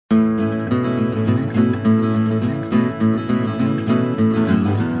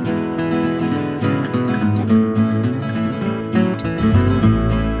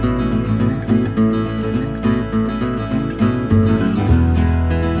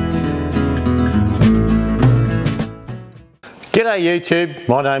G'day YouTube,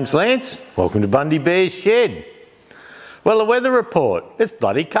 my name's Lance. Welcome to Bundy Bear's Shed. Well, the weather report, it's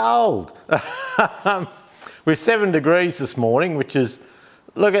bloody cold. We're 7 degrees this morning, which is,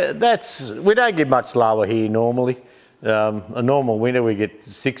 look, we don't get much lower here normally. A normal winter we get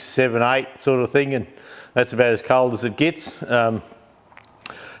 6, 7, 8 sort of thing, and that's about as cold as it gets.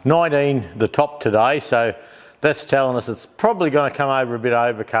 19 the top today, so that's telling us it's probably going to come over a bit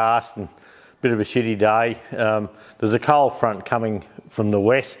overcast and bit of a shitty day. There's a cold front coming from the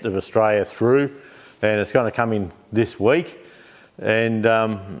west of Australia through, and it's going to come in this week. And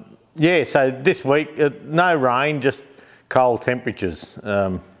yeah, so this week, no rain, just cold temperatures.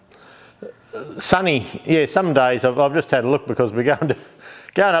 Sunny, yeah, some days I've just had a look because we're going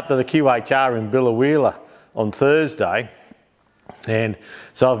up to the QHR in Billawheeler on Thursday, and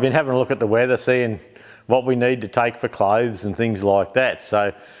so I've been having a look at the weather, seeing what we need to take for clothes and things like that.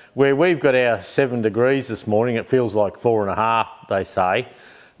 So where we've got our 7 degrees this morning, it feels like 4.5, they say,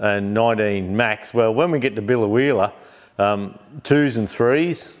 and 19 max. Well, when we get to Billawheeler, 2s and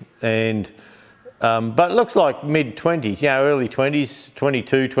 3s, and but it looks like mid-20s, early 20s,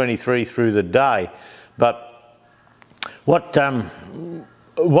 22, 23 through the day. But what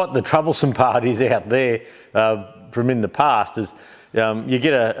the troublesome part is out there from in the past is you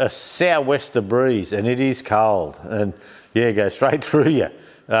get a sou'wester breeze, and it is cold, and yeah, it goes straight through you.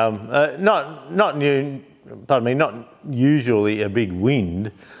 Not usually a big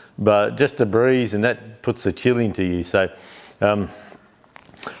wind, but just a breeze, and that puts the chill into you. So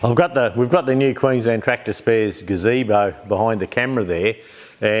we've got the new Queensland Tractor Spares gazebo behind the camera there,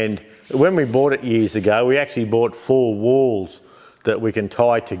 and when we bought it years ago, we actually bought 4 walls that we can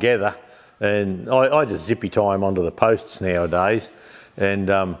tie together, and I just zippy tie them onto the posts nowadays, and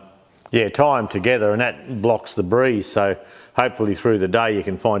yeah, tie them together, and that blocks the breeze. So hopefully through the day you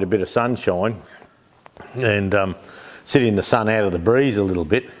can find a bit of sunshine and sit in the sun out of the breeze a little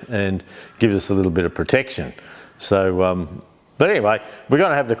bit, and gives us a little bit of protection. So but anyway, we're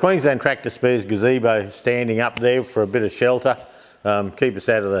going to have the Queensland Tractor Spares gazebo standing up there for a bit of shelter, keep us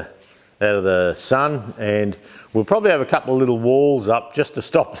out of the sun, and we'll probably have a couple of little walls up just to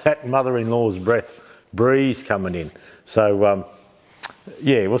stop that mother-in-law's breeze coming in. So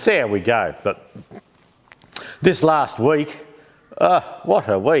yeah, we'll see how we go. But this last week, what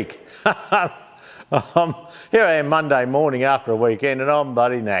a week. Here I am Monday morning after a weekend, and I'm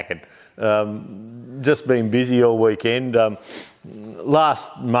bloody knackered. Just been busy all weekend.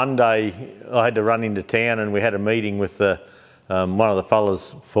 Last Monday I had to run into town, and we had a meeting with one of the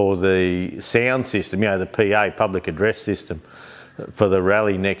fellas for the sound system, the PA, public address system, for the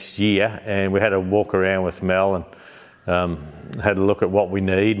rally next year, and we had a walk around with Mel and had a look at what we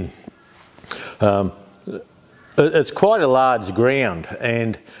need. It's quite a large ground,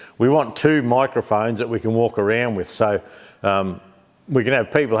 and we want 2 microphones that we can walk around with, so we can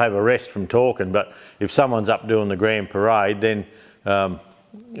have people have a rest from talking, but if someone's up doing the grand parade, then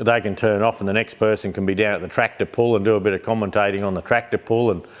they can turn off, and the next person can be down at the tractor pull and do a bit of commentating on the tractor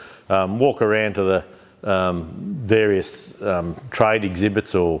pull, and walk around to the various trade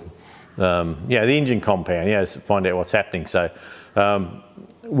exhibits, or the engine compound, find out what's happening. So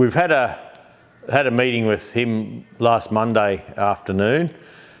we've had a meeting with him last Monday afternoon,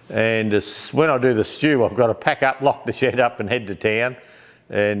 and when I do the stew, I've got to pack up, lock the shed up, and head to town,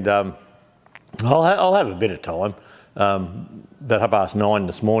 and I'll have a bit of time. About 9:30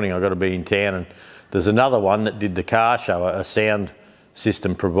 this morning I've got to be in town, and there's another one that did the car show, a sound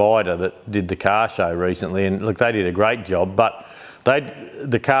system provider that did the car show recently, and look, they did a great job. But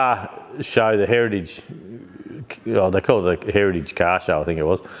the car show, the Heritage, they call it the Heritage Car Show, I think it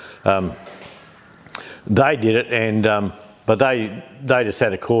was, they did it, and but they just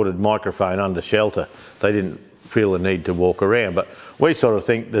had a corded microphone under shelter. They didn't feel the need to walk around, but we sort of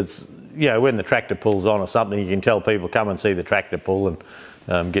think that's, when the tractor pulls on or something, you can tell people come and see the tractor pull,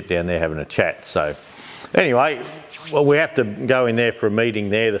 and get down there having a chat. So anyway, well, we have to go in there for a meeting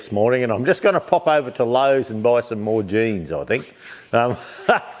there this morning, and I'm just going to pop over to Lowe's and buy some more jeans, I think. I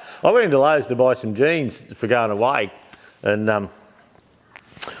went into Lowe's to buy some jeans for going away, and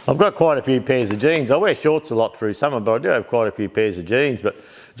I've got quite a few pairs of jeans. I wear shorts a lot through summer, but I do have quite a few pairs of jeans. But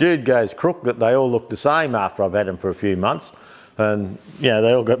Jude goes crook that they all look the same after I've had them for a few months. And,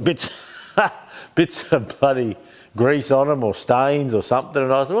 they all got bits of bloody grease on them, or stains or something.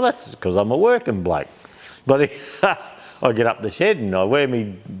 And I said, well, that's because I'm a working bloke. But I get up the shed and I wear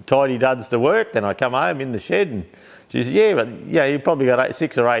me tidy duds to work, then I come home in the shed, and she says, you've probably got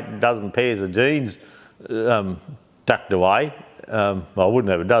 6 or 8 dozen pairs of jeans tucked away. Well, I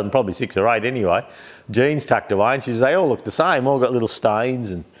wouldn't have a dozen, probably 6 or 8 anyway, jeans tucked away, and she says, they all look the same, all got little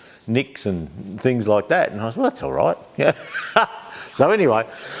stains and nicks and things like that. And I was, well, that's all right. Yeah. So anyway,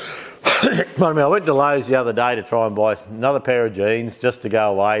 I went to Lowe's the other day to try and buy another pair of jeans just to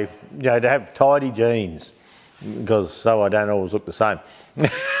go away, you know, to have tidy jeans, because so I don't always look the same.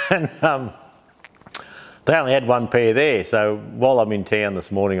 And they only had one pair there, so while I'm in town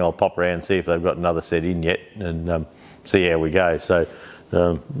this morning, I'll pop around and see if they've got another set in yet, and see how we go. So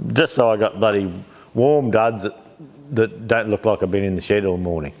just so I got bloody warm duds that don't look like I've been in the shed all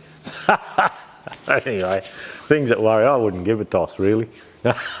morning. Anyway, things that worry, I wouldn't give a toss, really.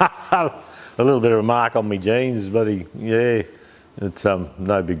 A little bit of a mark on my jeans, buddy. Yeah, it's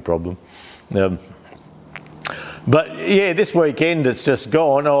no big problem. But yeah, this weekend it's just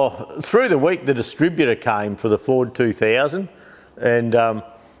gone. Through the week, the distributor came for the Ford 2000, and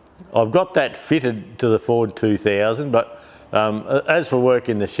I've got that fitted to the Ford 2000. But as for work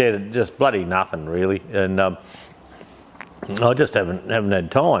in the shed, just bloody nothing really, and I just haven't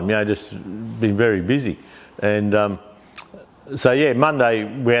had time. You know, just been very busy, and so yeah, Monday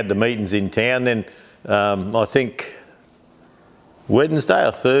we had the meetings in town. Then I think Wednesday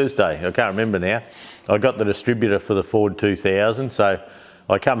or Thursday, I can't remember now, I got the distributor for the Ford 2000. So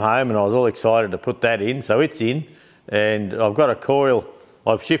I come home and I was all excited to put that in. So it's in, and I've got a coil.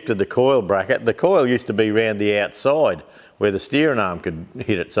 I've shifted the coil bracket. The coil used to be round the outside where the steering arm could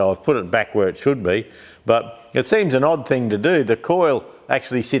hit it, so I've put it back where it should be. But it seems an odd thing to do. The coil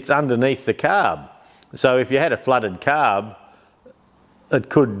actually sits underneath the carb. So if you had a flooded carb, it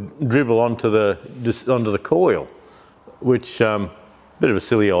could dribble onto the coil, which bit of a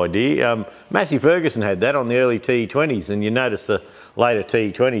silly idea. Massey Ferguson had that on the early T20s, and you notice the later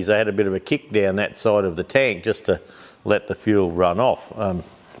T20s they had a bit of a kick down that side of the tank just to let the fuel run off. And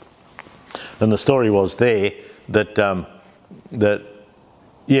the story was there that the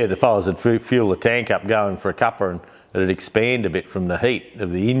fellas had fueled the tank up going for a cuppa, and it'd expand a bit from the heat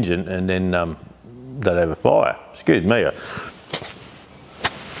of the engine, and then they'd have a fire. Excuse me.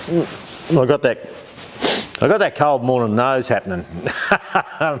 I got that cold morning nose happening.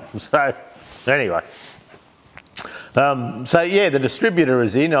 So anyway, so yeah, the distributor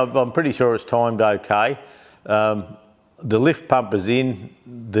is in. I'm pretty sure it's timed okay. The lift pump is in.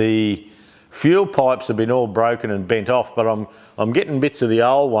 The fuel pipes have been all broken and bent off, but I'm getting bits of the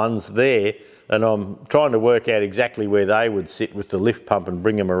old ones there, and I'm trying to work out exactly where they would sit with the lift pump and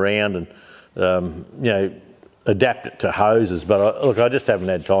bring them around and you know, adapt it to hoses. But look, I just haven't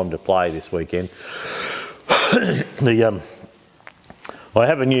had time to play this weekend. I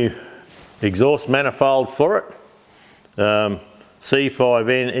have a new exhaust manifold for it,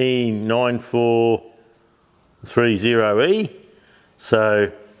 C5NE9430E,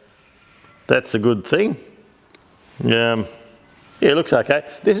 so that's a good thing. Yeah, it looks okay.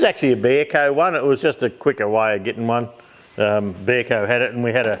 This is actually a Bearco one. It was just a quicker way of getting one. Bearco had it, and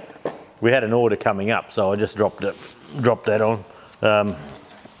we had an order coming up, so I just dropped that on.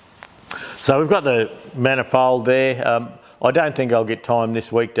 So we've got the manifold there. I don't think I'll get time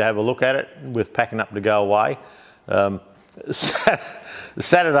this week to have a look at it with packing up to go away.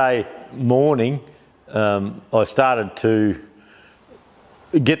 Saturday morning, I started to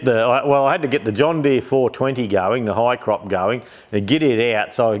I had to get the John Deere 420 going, the high crop going, and get it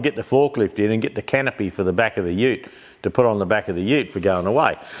out so I could get the forklift in and get the canopy for the back of the ute to put on the back of the ute for going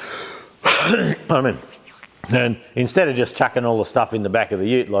away. I mean, and instead of just chucking all the stuff in the back of the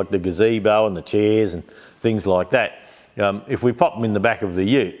ute, like the gazebo and the chairs and things like that, if we pop them in the back of the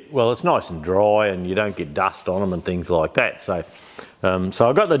ute, well, it's nice and dry and you don't get dust on them and things like that. So so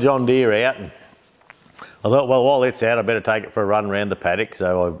I got the John Deere out, and I thought, well, while it's out, I better take it for a run around the paddock.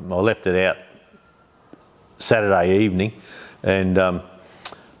 So I left it out Saturday evening, and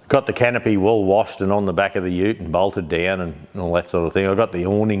got the canopy well washed and on the back of the ute and bolted down and all that sort of thing. I got the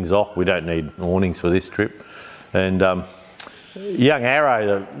awnings off. We don't need awnings for this trip. And young Arrow,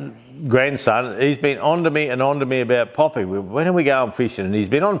 the grandson, he's been on to me about Poppy. When are we going fishing? And he's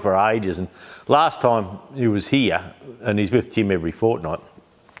been on for ages. And last time he was here, and he's with Tim every fortnight,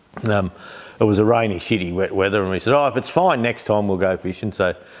 it was a rainy, shitty, wet weather, and we said, if it's fine next time we'll go fishing.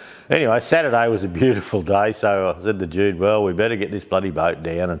 So anyway, Saturday was a beautiful day, so I said to Jude, well, we better get this bloody boat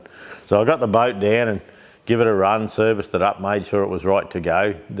down. And so I got the boat down and give it a run, serviced it up, made sure it was right to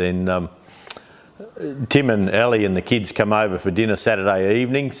go. Then Tim and Ellie and the kids come over for dinner Saturday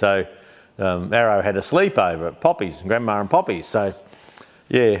evening, so Arrow had a sleepover at Poppy's, Grandma and Poppy's. So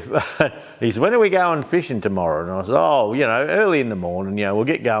yeah, he said, when are we going fishing tomorrow? And I said, early in the morning, we'll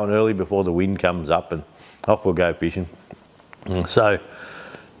get going early before the wind comes up, and off we'll go fishing. And so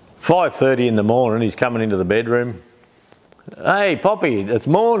 5:30 in the morning, he's coming into the bedroom. Hey, Poppy, it's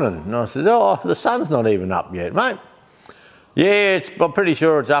morning. And I said, the sun's not even up yet, mate. Yeah, I'm pretty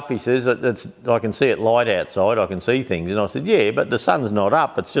sure it's up, he says. I can see it light outside, I can see things. And I said, yeah, but the sun's not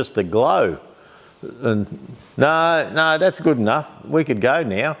up, it's just the glow. And no, that's good enough. We could go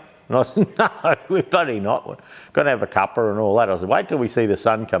now. And I said, no, we're bloody not. We're going to have a cuppa and all that. I said, wait till we see the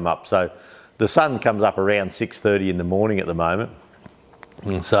sun come up. So the sun comes up around 6:30 in the morning at the moment.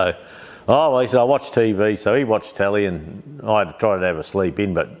 And so, he said, I watch TV. So he watched telly and I tried to have a sleep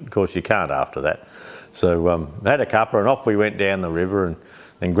in, but of course you can't after that. So had a cuppa and off we went down the river, and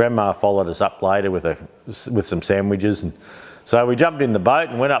then Grandma followed us up later with some sandwiches. And so we jumped in the boat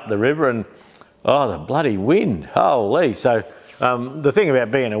and went up the river, and the bloody wind, holy. So the thing about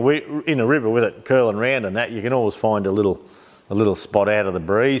being in a river with it curling round and that, you can always find a little spot out of the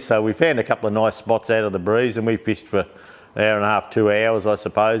breeze. So we found a couple of nice spots out of the breeze, and we fished for an hour and a half, 2 hours, I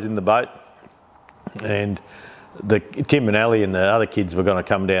suppose, in the boat. And Tim and Ali and the other kids were going to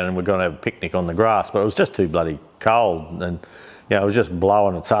come down and we're going to have a picnic on the grass, but it was just too bloody cold, and it was just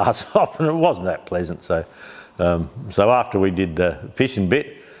blowing its arse off, and it wasn't that pleasant. So after we did the fishing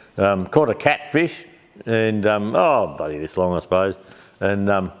bit, caught a catfish, and bloody this long, I suppose, and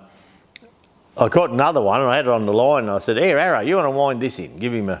I caught another one and I had it on the line, and I said, here, Arrow, you want to wind this in?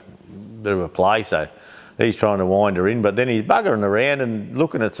 Give him a bit of a play. So he's trying to wind her in, but then he's buggering around and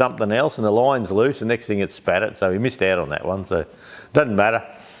looking at something else, and the line's loose, and next thing it's spat it, so he missed out on that one, so it doesn't matter.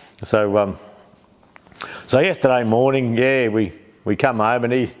 So yesterday morning, we come home,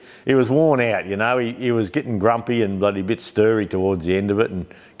 and he was worn out, he was getting grumpy and bloody bit stirry towards the end of it, and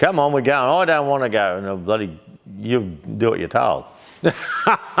come on, we're going. I don't want to go, and you do what you're told.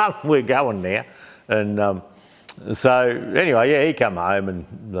 We're going now. And so anyway, he come home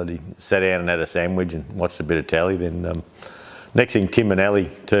and bloody sat down and had a sandwich and watched a bit of telly. Then next thing, Tim and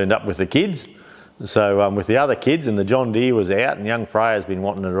Ali turned up with the kids. So with the other kids, and the John Deere was out, and young Freya's been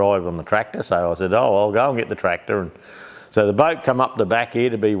wanting to drive on the tractor. So I said, I'll go and get the tractor. And so the boat come up the back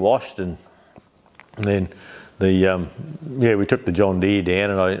here to be washed, and then we took the John Deere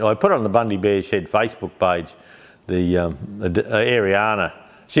down, and I put on the Bundy Bearsshed Facebook page the Ariana.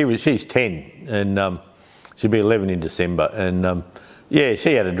 She's 10, and she'll be 11 in December, and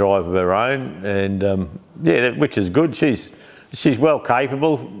she had a drive of her own, and which is good. She's well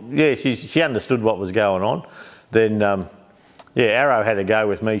capable. She understood what was going on. Then Arrow had to go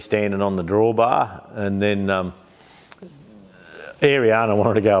with me standing on the drawbar, and then Ariana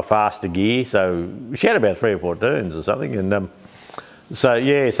wanted to go a faster gear, so she had about 3 or 4 turns or something, and so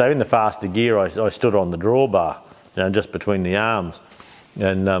in the faster gear I stood on the drawbar, just between the arms.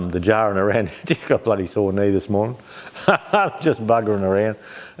 And the jarring around, just got a bloody sore knee this morning, just buggering around.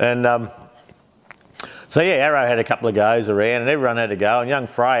 And Arrow had a couple of goes around, and everyone had to go. And young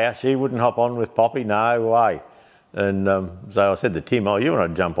Freya, she wouldn't hop on with Poppy, no way. And so I said to Tim, you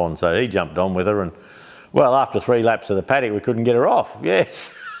want to jump on? So he jumped on with her, and well, after 3 laps of the paddock, we couldn't get her off.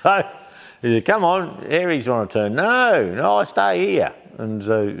 Yes. So he said, come on, Aries want to turn. No, I stay here. And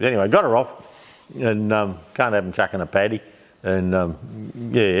so anyway, got her off, and can't have them chucking a paddy. And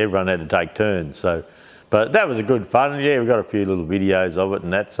everyone had to take turns. So, but that was a good fun. We got a few little videos of it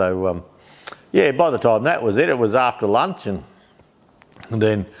and that. So by the time that was it was after lunch, and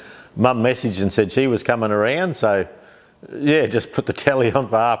then Mum messaged and said she was coming around. So just put the telly on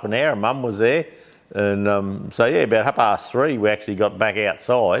for half an hour. Mum was there, and about 3:30 we actually got back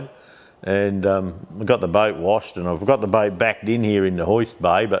outside, and we got the boat washed, and I've got the boat backed in here in the hoist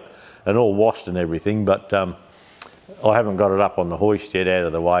bay, and all washed and everything, but I haven't got it up on the hoist yet, out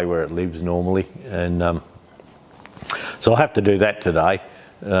of the way where it lives normally, and so I have to do that today.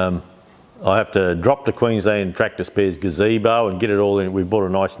 I have to drop the Queensland Tractor Spares gazebo and get it all in. We bought a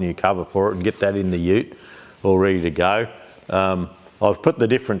nice new cover for it and get that in the ute, all ready to go. I've put the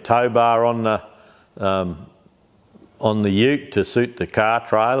different tow bar on the ute to suit the car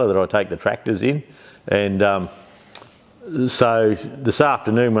trailer that I take the tractors in, and so this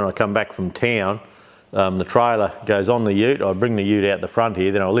afternoon when I come back from town, the trailer goes on the ute. I bring the ute out the front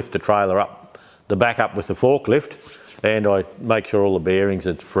here, then I lift the trailer up, the back up with the forklift, and I make sure all the bearings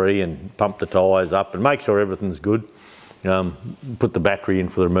are free and pump the tyres up and make sure everything's good. Put the battery in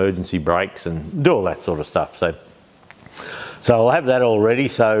for the emergency brakes and do all that sort of stuff. So I'll have that all ready.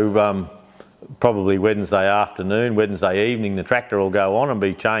 So probably Wednesday afternoon, Wednesday evening, the tractor will go on and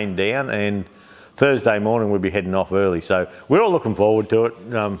be chained down, and Thursday morning we'll be heading off early. So we're all looking forward to it.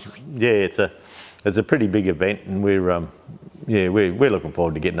 It's a pretty big event, and we're looking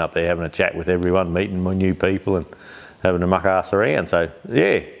forward to getting up there, having a chat with everyone, meeting my new people, and having a muck ass around. So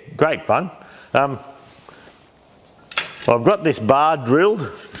great fun. I've got this bar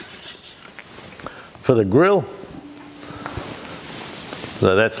drilled for the grill,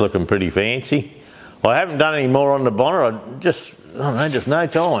 so that's looking pretty fancy. I haven't done any more on the bonnet. I don't know, just no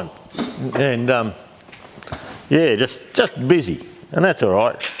time, and yeah, just busy, and that's all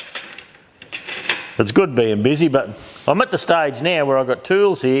right. It's good being busy, but I'm at the stage now where I've got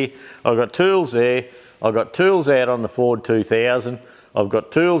tools here, I've got tools there, I've got tools out on the Ford 2000, I've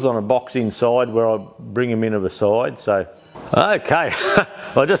got tools on a box inside where I bring them into the side. So, okay,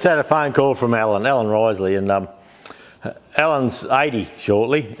 I just had a phone call from Alan Risley, and Alan's 80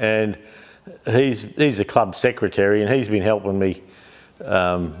 shortly, and he's the club secretary, and he's been helping me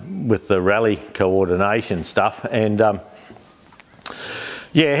with the rally coordination stuff, and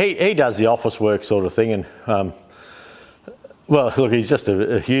yeah, he does the office work sort of thing, and well, look, he's just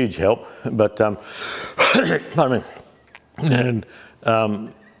a huge help, but pardon me, and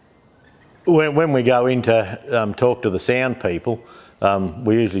when we go in to talk to the sound people,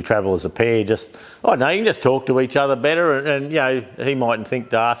 we usually travel as a pair. Just, I don't know, you can just talk to each other better, and you know, he mightn't think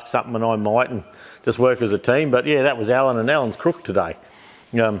to ask something and I might, and just work as a team. But yeah, that was Alan, and Alan's crook today.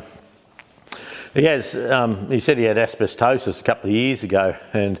 He said he had asbestosis a couple of years ago,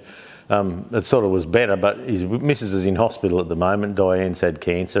 and it sort of was better, but his missus is in hospital at the moment. Diane's had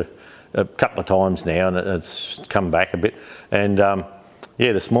cancer a couple of times now, and it's come back a bit. And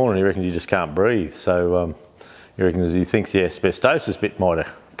yeah, this morning he reckons he just can't breathe. So he reckons he thinks the asbestosis bit might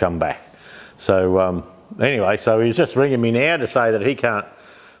have come back. So anyway, so he's just ringing me now to say that he can't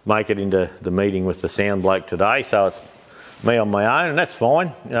make it into the meeting with the sound bloke today. So it's me on my own, and that's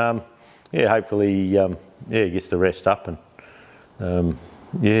fine. Yeah, hopefully, yeah, he gets the rest up, and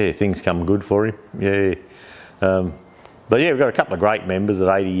yeah, things come good for him. Yeah, but yeah, we've got a couple of great members at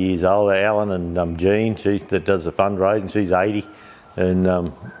 80 years old. Alan and Jean, that does the fundraising. She's 80,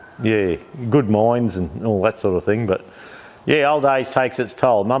 and yeah, good minds and all that sort of thing. But yeah, old age takes its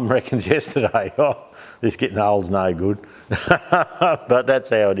toll. Mum reckons yesterday, oh, this getting old's no good, but that's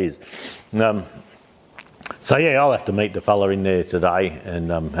how it is. So yeah, I'll have to meet the fella in there today and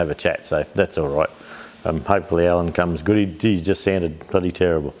have a chat, so that's all right. Hopefully Alan comes good. He just sounded bloody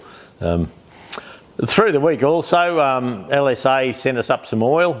terrible. Through the week also, LSA sent us up some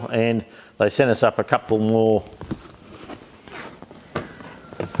oil, and they sent us up a couple more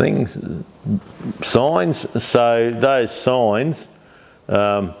things, signs. So those signs,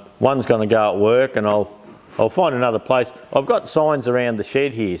 one's going to go at work, and I'll find another place. I've got signs around the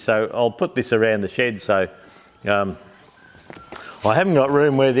shed here, so I'll put this around the shed. So I haven't got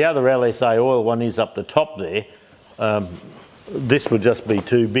room where the other LSA oil one is up the top there. This would just be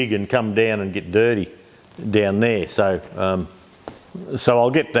too big and come down and get dirty down there. So so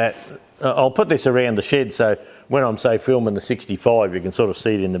I'll get that. I'll put this around the shed, so when I'm, say, filming the 65, you can sort of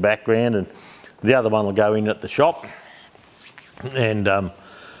see it in the background, and the other one will go in at the shop. And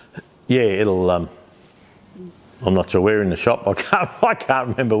yeah, it'll. I'm not sure where in the shop. I can't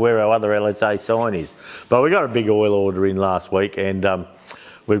remember where our other LSA sign is. But we got a big oil order in last week, and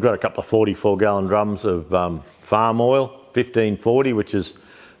we've got a couple of 44-gallon drums of farm oil, 1540, which is,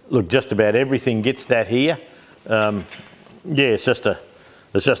 look, just about everything gets that here. Yeah, it's just a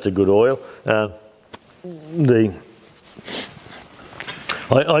good oil. I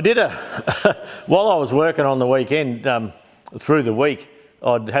did while I was working on the weekend, through the week,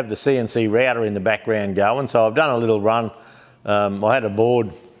 I'd have the CNC router in the background going, so I've done a little run. I had a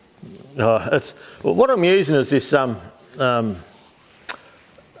board. What I'm using is this.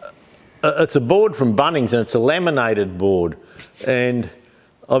 It's a board from Bunnings, and it's a laminated board, and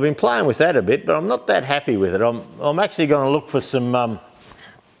I've been playing with that a bit, but I'm not that happy with it. I'm actually going to look for some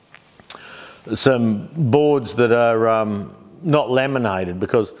boards that are not laminated,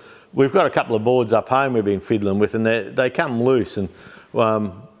 because we've got a couple of boards up home we've been fiddling with, and they come loose. And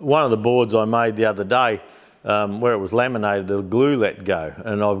one of the boards I made the other day, where it was laminated, the glue let go,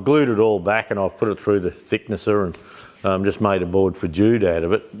 and I've glued it all back, and I've put it through the thicknesser, and just made a board for Jude out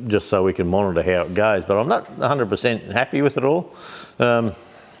of it, just so we can monitor how it goes. But I'm not 100% happy with it all.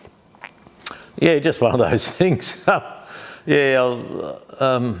 Yeah, just one of those things. Yeah,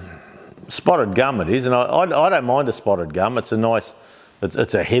 spotted gum it is, and I don't mind a spotted gum. It's a nice,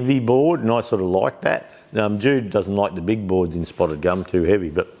 it's a heavy board, and I sort of like that. Jude doesn't like the big boards in spotted gum, too heavy.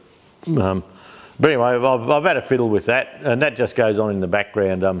 But anyway, I've had a fiddle with that, and that just goes on in the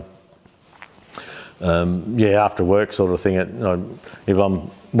background. Yeah, after work sort of thing.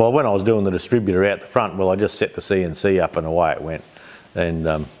 When I was doing the distributor out the front, well, I just set the CNC up and away it went, and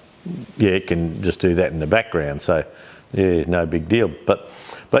yeah, it can just do that in the background. So yeah, no big deal. But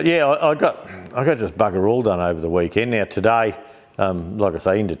yeah, I got just bugger all done over the weekend. Now today, like I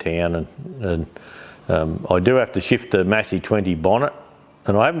say, into town, and I do have to shift the Massey 20 bonnet,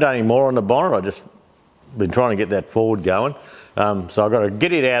 and I haven't done any more on the bonnet. I just been trying to get that forward going. So I've got to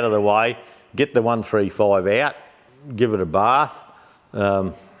get it out of the way, get the 135 out, give it a bath.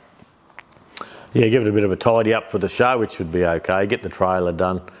 Yeah, give it a bit of a tidy up for the show, which should be okay. Get the trailer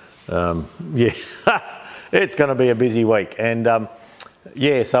done. Yeah, it's going to be a busy week. And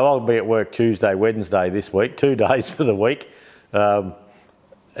yeah, so I'll be at work Tuesday, Wednesday this week, 2 days for the week.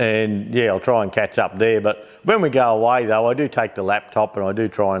 And yeah, I'll try and catch up there. But when we go away though, I do take the laptop and I do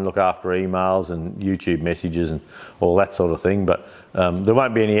try and look after emails and YouTube messages and all that sort of thing. But there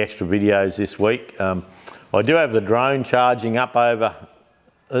won't be any extra videos this week. I do have the drone charging up over...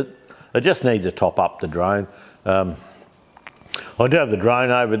 It just needs a top up, the drone. I do have the drone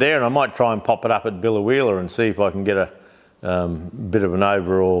over there, and I might try and pop it up at Billawheeler and see if I can get a bit of an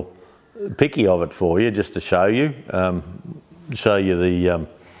overall picky of it for you, just to show you the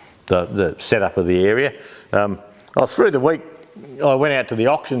setup of the area. Through the week, I went out to the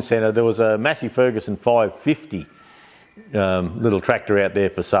auction centre. There was a Massey Ferguson 550 little tractor out there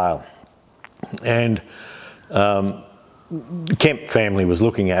for sale, and the Kemp family was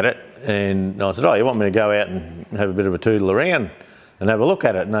looking at it, and I said, oh, you want me to go out and have a bit of a tootle around and have a look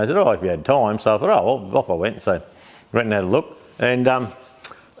at it? And they said, oh, if you had time. So I thought, oh, well, off I went. So I went and had a look. And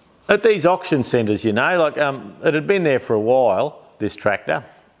at these auction centres, you know, like it had been there for a while, this tractor.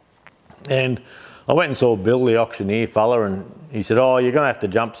 And I went and saw Bill, the auctioneer fella, and he said, oh, you're going to have to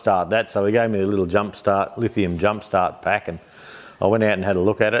jump start that. So he gave me a little lithium jump start pack, and I went out and had a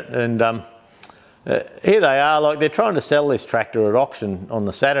look at it. And here they are, like they're trying to sell this tractor at auction on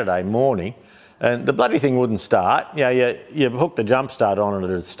the Saturday morning, and the bloody thing wouldn't start. You know, you hooked the jump start on it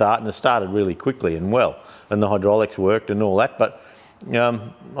at the start, and it started really quickly and well, and the hydraulics worked and all that. But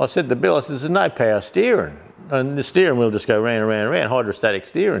I said to Bill, I said, there's no power steering, and the steering wheel just go round and round and round, hydrostatic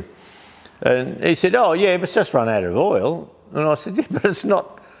steering. And he said, oh yeah, but it's just run out of oil. And I said, yeah, but it's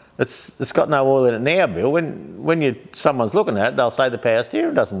not. It's got no oil in it now, Bill. When someone's looking at it, they'll say the power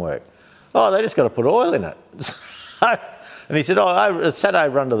steering doesn't work. Oh, they just got to put oil in it. And he said, oh, it sat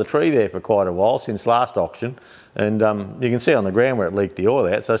over under the tree there for quite a while since last auction, and you can see on the ground where it leaked the oil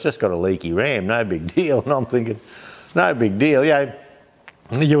out, so it's just got a leaky ram, no big deal. And I'm thinking, no big deal. Yeah,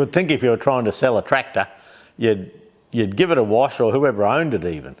 you would think if you were trying to sell a tractor, you'd give it a wash, or whoever owned it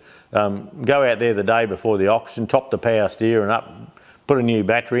even. Go out there the day before the auction, top the power steering up, put a new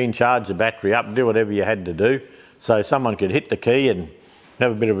battery in, charge the battery up, do whatever you had to do, so someone could hit the key and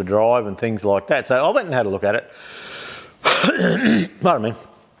have a bit of a drive and things like that. So I went and had a look at it. Pardon me.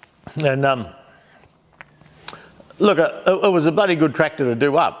 And look, it was a bloody good tractor to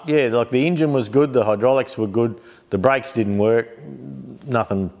do up. Yeah, like the engine was good, the hydraulics were good, the brakes didn't work,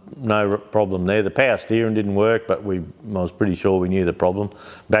 nothing, no problem there. The power steering didn't work, but I was pretty sure we knew the problem.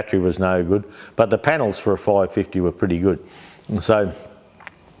 Battery was no good, but the panels for a 550 were pretty good. And so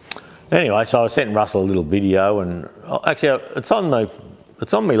anyway, so I sent Russell a little video, and actually it's on my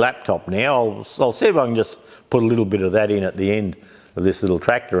laptop now. I'll see if I can just put a little bit of that in at the end of this little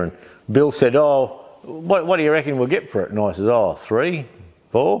tractor. And Bill said, oh, what do you reckon we'll get for it? And I said, oh, 3,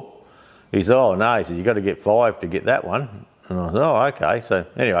 4? He said, oh, no. He said, you've got to get 5 to get that one. And I said, oh, okay. So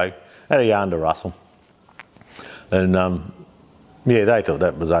anyway, had a yarn to Russell. And yeah, they thought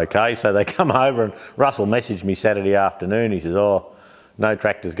that was okay. So they come over, and Russell messaged me Saturday afternoon. He says, oh, no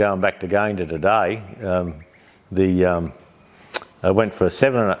tractor's going back to Gayndah today. I went for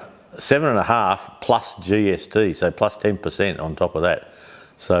 7.5 plus GST, so plus 10% on top of that.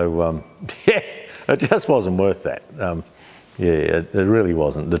 So yeah, it just wasn't worth that. Yeah, it really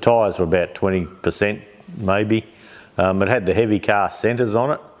wasn't. The tyres were about 20% maybe. It had the heavy cast centres on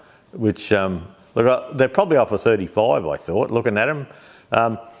it, which look, they're probably off a 35, I thought, looking at them.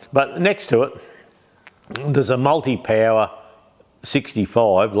 But next to it, there's a multi-power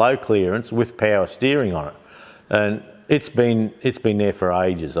 65 low clearance with power steering on it, and it's been there for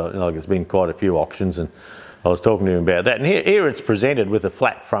ages. Like, it's been quite a few auctions, and I was talking to him about that. And here it's presented with a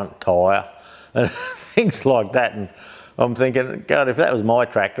flat front tyre and things like that. And I'm thinking, God, if that was my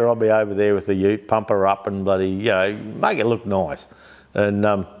tractor, I'd be over there with the ute, pump her up and bloody, you know, make it look nice.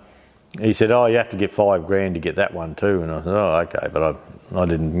 And he said, oh, you have to get $5,000 to get that one too. And I said, oh, okay, but I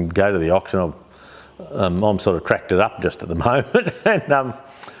didn't go to the auction. I'm sort of tracked it up just at the moment. And,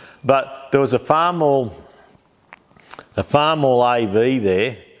 but there was a Farmall AV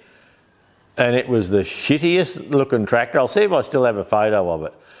there, and it was the shittiest looking tractor. I'll see if I still have a photo of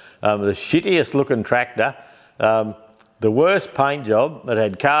it. The shittiest looking tractor, the worst paint job. It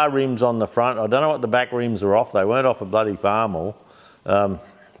had car rims on the front. I don't know what the back rims were off. They weren't off a bloody Farmall. Well,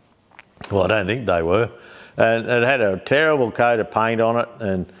 I don't think they were. And it had a terrible coat of paint on it.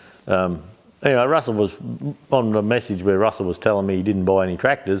 And anyway, Russell was on the message where Russell was telling me he didn't buy any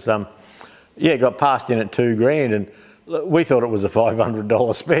tractors. Yeah, got passed in at $2,000, and we thought it was a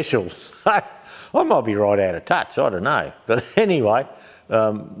 $500 special. So I might be right out of touch, I don't know. But anyway,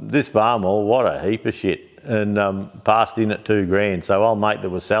 this farm hall, what a heap of shit. And passed in at $2,000. So old mate that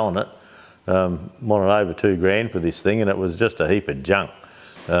was selling it wanted over $2,000 for this thing, and it was just a heap of junk.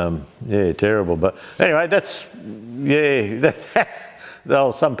 Yeah, terrible. But anyway, that's, yeah,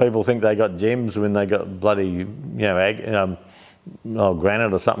 some people think they got gems when they got bloody, you know,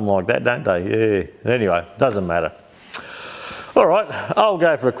 granite or something like that, don't they? Yeah, anyway, doesn't matter. All right, I'll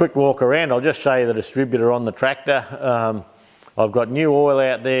go for a quick walk around. I'll just show you the distributor on the tractor. I've got new oil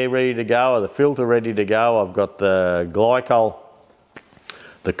out there ready to go, or the filter ready to go. I've got the glycol,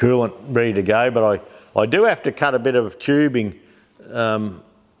 the coolant ready to go, but I do have to cut a bit of tubing.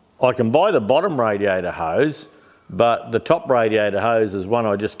 I can buy the bottom radiator hose, but the top radiator hose is one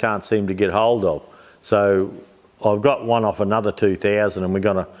I just can't seem to get hold of. So I've got one off another 2000, and we're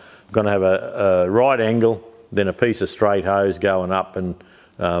gonna have a right angle, then a piece of straight hose going up, and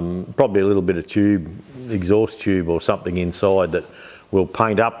probably a little bit of tube, exhaust tube or something inside that we'll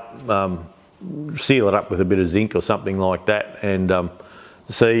paint up, seal it up with a bit of zinc or something like that, and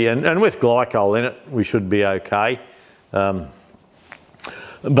see. And with glycol in it, we should be okay.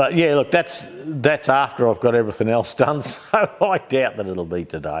 But yeah, look, that's after I've got everything else done, so I doubt that it'll be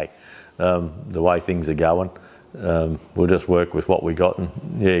today. The way things are going, we'll just work with what we got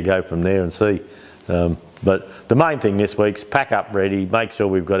and go from there and see. But the main thing this week's pack up ready, make sure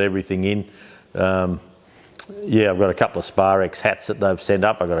we've got everything in. I've got a couple of Sparex hats that they've sent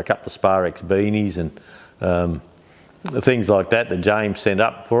up. I've got a couple of Sparex beanies and things like that James sent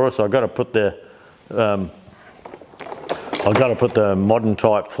up for us. I've got to put the modern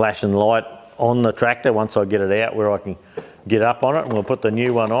type flash and light on the tractor once I get it out where I can get up on it, and we'll put the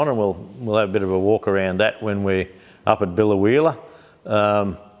new one on, and we'll have a bit of a walk around that when we're up at Billawheeler.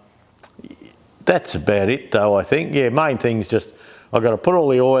 That's about it though, I think. Yeah, main thing's just I've got to put all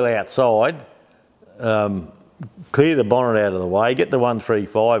the oil outside, clear the bonnet out of the way, get the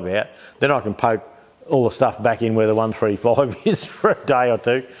 135 out, then I can poke all the stuff back in where the 135 is for a day or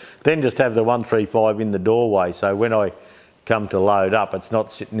two, then just have the 135 in the doorway, so when I come to load up, it's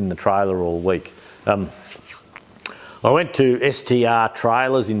not sitting in the trailer all week. I went to STR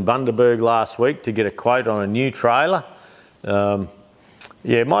Trailers in Bundaberg last week to get a quote on a new trailer.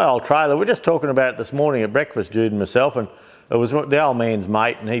 My old trailer, we're just talking about it this morning at breakfast, Jude and myself, and it was the old man's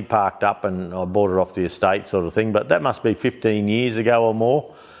mate, and he parked up and I bought it off the estate sort of thing, but that must be 15 years ago or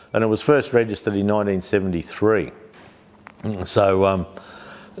more, and it was first registered in 1973. So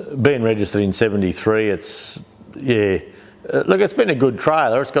being registered in 73, it's, look, it's been a good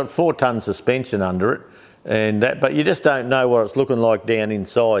trailer. It's got 4-ton suspension under it, and that, but you just don't know what it's looking like down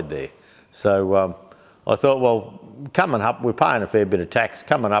inside there. So I thought, well, coming up, we're paying a fair bit of tax.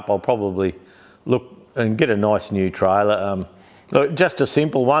 Coming up, I'll probably look and get a nice new trailer. Look, just a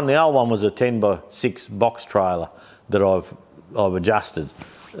simple one. The old one was a 10x6 box trailer that I've adjusted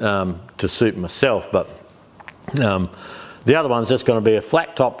to suit myself, but the other one's just going to be a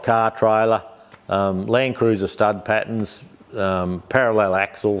flat top car trailer, Land Cruiser stud patterns, parallel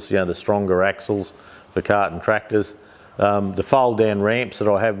axles, the stronger axles for cart and tractors. The fold down ramps that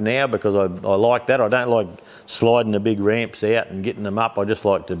I have now, because I like that. I don't like sliding the big ramps out and getting them up. I just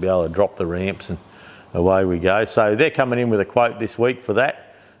like to be able to drop the ramps and away we go. So they're coming in with a quote this week for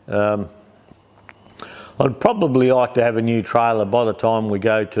that. I'd probably like to have a new trailer by the time we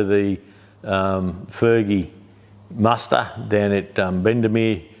go to the Fergie muster down at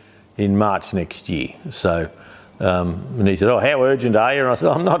Bendemeer in March next year. So, and he said, "Oh, how urgent are you?" And I said,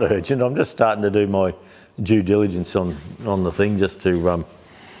 "I'm not urgent. I'm just starting to do my due diligence on the thing, just to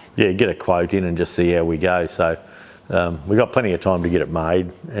get a quote in and just see how we go." So we've got plenty of time to get it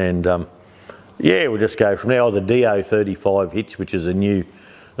made, and we'll just go from there. The DO35 hitch, which is a new,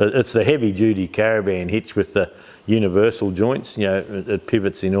 it's the heavy duty caravan hitch with the universal joints, it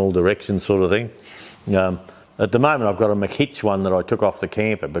pivots in all directions sort of thing. At the moment I've got a McHitch one that I took off the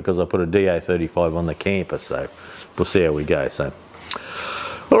camper because I put a DO35 on the camper, so we'll see how we go. So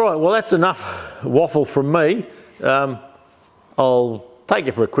all right, well, that's enough waffle from me. I'll take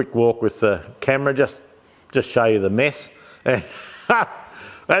you for a quick walk with the camera, just show you the mess. And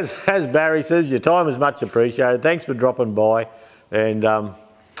as Barry says, your time is much appreciated. Thanks for dropping by, and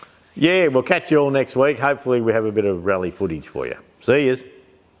we'll catch you all next week. Hopefully we have a bit of rally footage for you. See yous.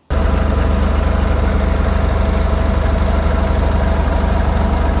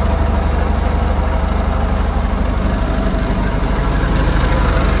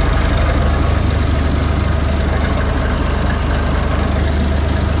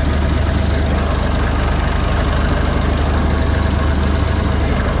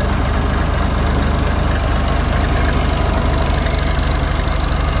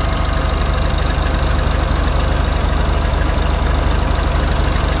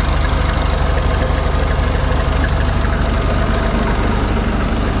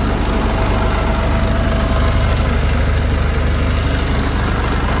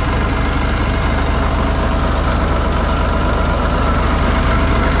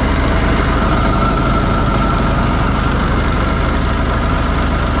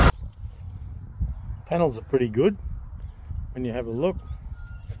 panels are pretty good when you have a look.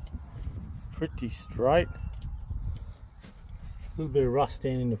 Pretty straight. A little bit of rust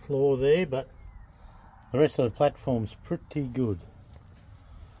down in the floor there, but the rest of the platform's pretty good.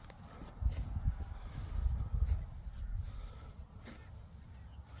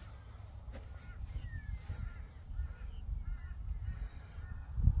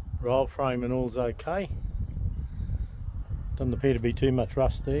 Roll frame and all's okay. Doesn't appear to be too much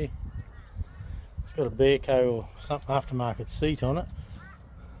rust there. It's got a Bearco or some aftermarket seat on it.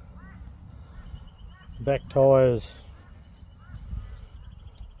 Back tyres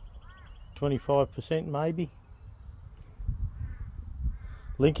 25% maybe.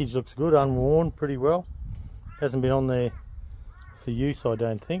 Linkage looks good, unworn pretty well. Hasn't been on there for use, I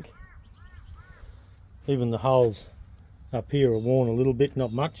don't think. Even the holes up here are worn a little bit,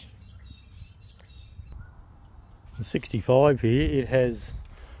 not much. The 65 here, it has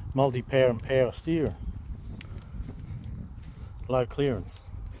multi-power and power steering. Low clearance.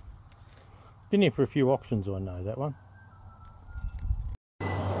 Been here for a few auctions, I know that one.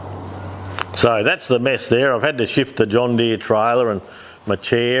 So that's the mess there. I've had to shift the John Deere trailer and my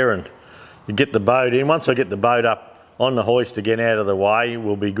chair and get the boat in. Once I get the boat up on the hoist to get out of the way,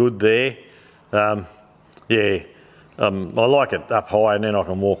 we'll be good there. I like it up high and then I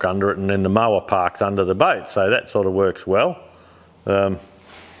can walk under it, and then the mower parks under the boat, so that sort of works well.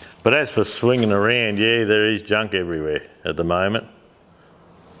 But as for swinging around, yeah, there is junk everywhere at the moment.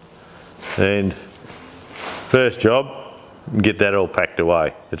 And first job, get that all packed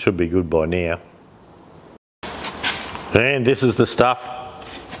away. It should be good by now. And this is the stuff.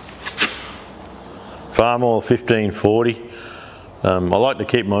 Farm oil 1540. I like to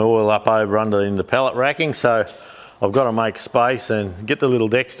keep my oil up over under in the pallet racking, so I've got to make space and get the little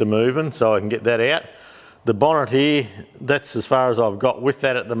Dexter moving so I can get that out. The bonnet here, that's as far as I've got with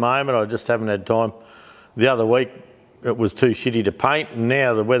that at the moment. I just haven't had time. The other week it was too shitty to paint, and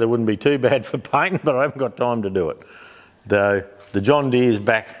now the weather wouldn't be too bad for painting, but I haven't got time to do it. The John Deere's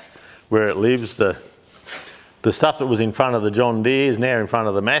back where it lives. The stuff that was in front of the John Deere is now in front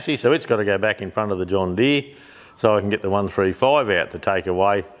of the Massey, so it's got to go back in front of the John Deere so I can get the 135 out to take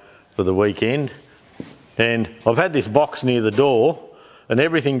away for the weekend. And I've had this box near the door, and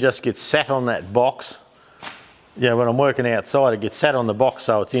everything just gets sat on that box. Yeah, when I'm working outside, it gets sat on the box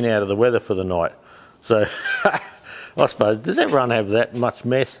so it's in out of the weather for the night. So I suppose, does everyone have that much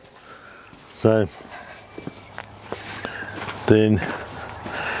mess? So then,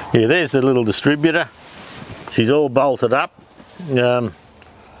 yeah, there's the little distributor. She's all bolted up.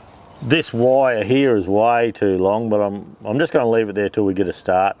 This wire here is way too long, but I'm just going to leave it there till we get a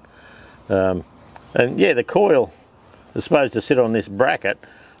start. And yeah, the coil is supposed to sit on this bracket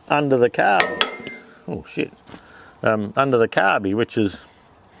under the carb. Oh shit! Under the carby, which is,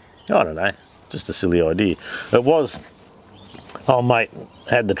 I don't know, just a silly idea. It was. Oh mate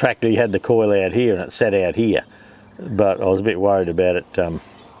had the tractor. He had the coil out here, and it sat out here. But I was a bit worried about it.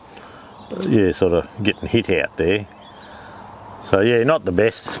 Yeah, sort of getting hit out there. So yeah, not the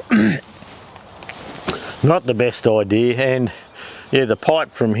best. Not the best idea. And yeah, the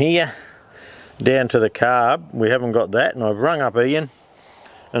pipe from here down to the carb, we haven't got that, and I've rung up Ian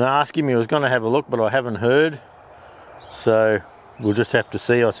and asked him. He was going to have a look, but I haven't heard, so we'll just have to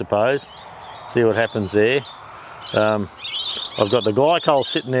see, I suppose, see what happens there. I've got the glycol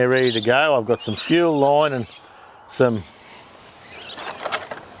sitting there ready to go. I've got some fuel line and some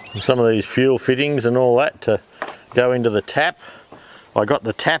of these fuel fittings and all that to go into the tap. I got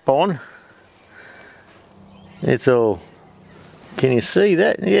the tap on. It's all, can you see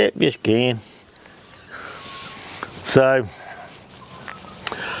that? Yep, yes can. So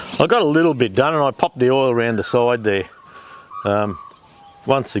I got a little bit done, and I popped the oil around the side there.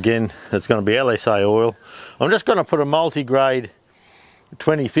 Once again, it's going to be LSA oil. I'm just going to put a multi-grade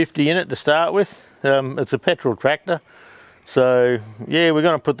 2050 in it to start with. It's a petrol tractor, so yeah, we're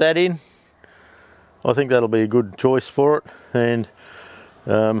going to put that in. I think that'll be a good choice for it. And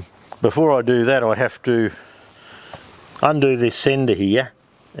before I do that, I have to undo this sender here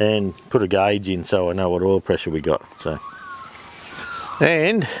and put a gauge in so I know what oil pressure we got. So,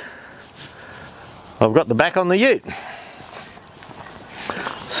 and I've got the back on the ute.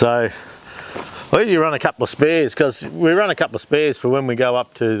 So I usually run a couple of spares, because we run a couple of spares for when we go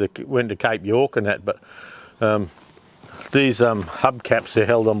up to to Cape York and that. But these hubcaps are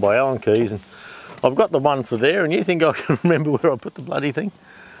held on by Allen keys, and I've got the one for there. And you think I can remember where I put the bloody thing?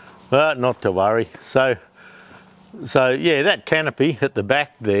 But not to worry. So yeah, that canopy at the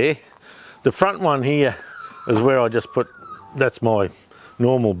back there. The front one here is where I just put. That's my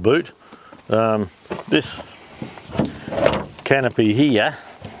normal boot. This canopy here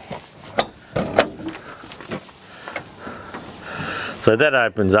So that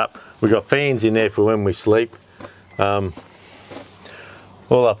opens up. We've got fans in there for when we sleep. All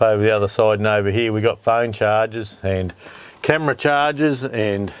up over the other side and over here we got phone chargers and camera chargers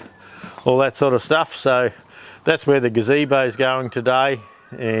and all that sort of stuff. So that's where the gazebo is going today.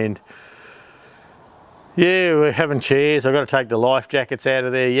 And yeah, we're having chairs. I've got to take the life jackets out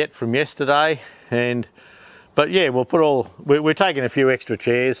of there yet from yesterday. But yeah, we'll put we're taking a few extra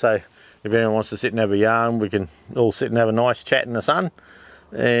chairs, so if anyone wants to sit and have a yarn, we can all sit and have a nice chat in the sun.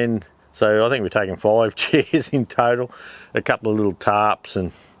 And so I think we're taking 5 chairs in total, a couple of little tarps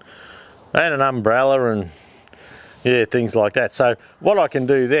and an umbrella and yeah, things like that. So what I can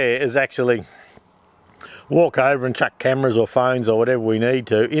do there is actually walk over and chuck cameras or phones or whatever we need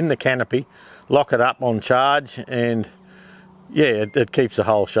to in the canopy, lock it up on charge, and yeah, it keeps the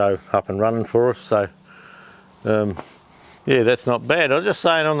whole show up and running for us. So yeah, that's not bad. I was just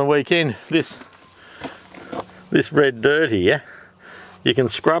saying on the weekend, this red dirt here, you can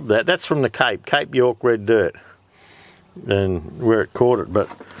scrub that. That's from the Cape York red dirt, and where it caught it, but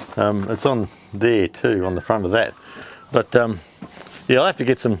it's on there too, on the front of that. But yeah, I'll have to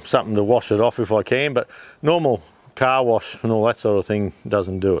get something to wash it off if I can, but normal car wash and all that sort of thing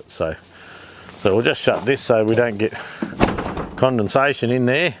doesn't do it. So we'll just shut this so we don't get condensation in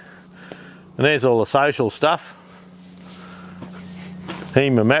there. And there's all the social stuff.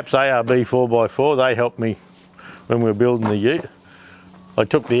 HEMA maps, ARB 4x4, they helped me when we were building the ute. I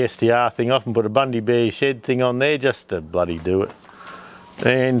took the STR thing off and put a Bundy Bear shed thing on there just to bloody do it.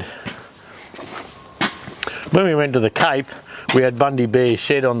 And when we went to the Cape, we had Bundy Bear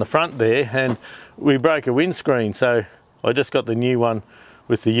shed on the front there, and we broke a windscreen, so I just got the new one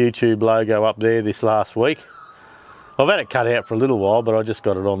with the YouTube logo up there this last week. I've had it cut out for a little while, but I just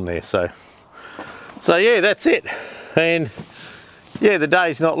got it on there. So yeah, that's it. And yeah, the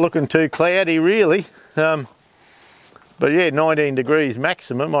day's not looking too cloudy really. But yeah, 19 degrees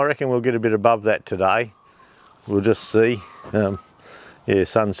maximum. I reckon we'll get a bit above that today. We'll just see. Yeah,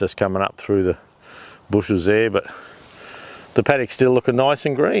 sun's just coming up through the bushes there, but the paddock's still looking nice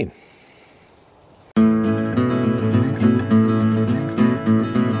and green.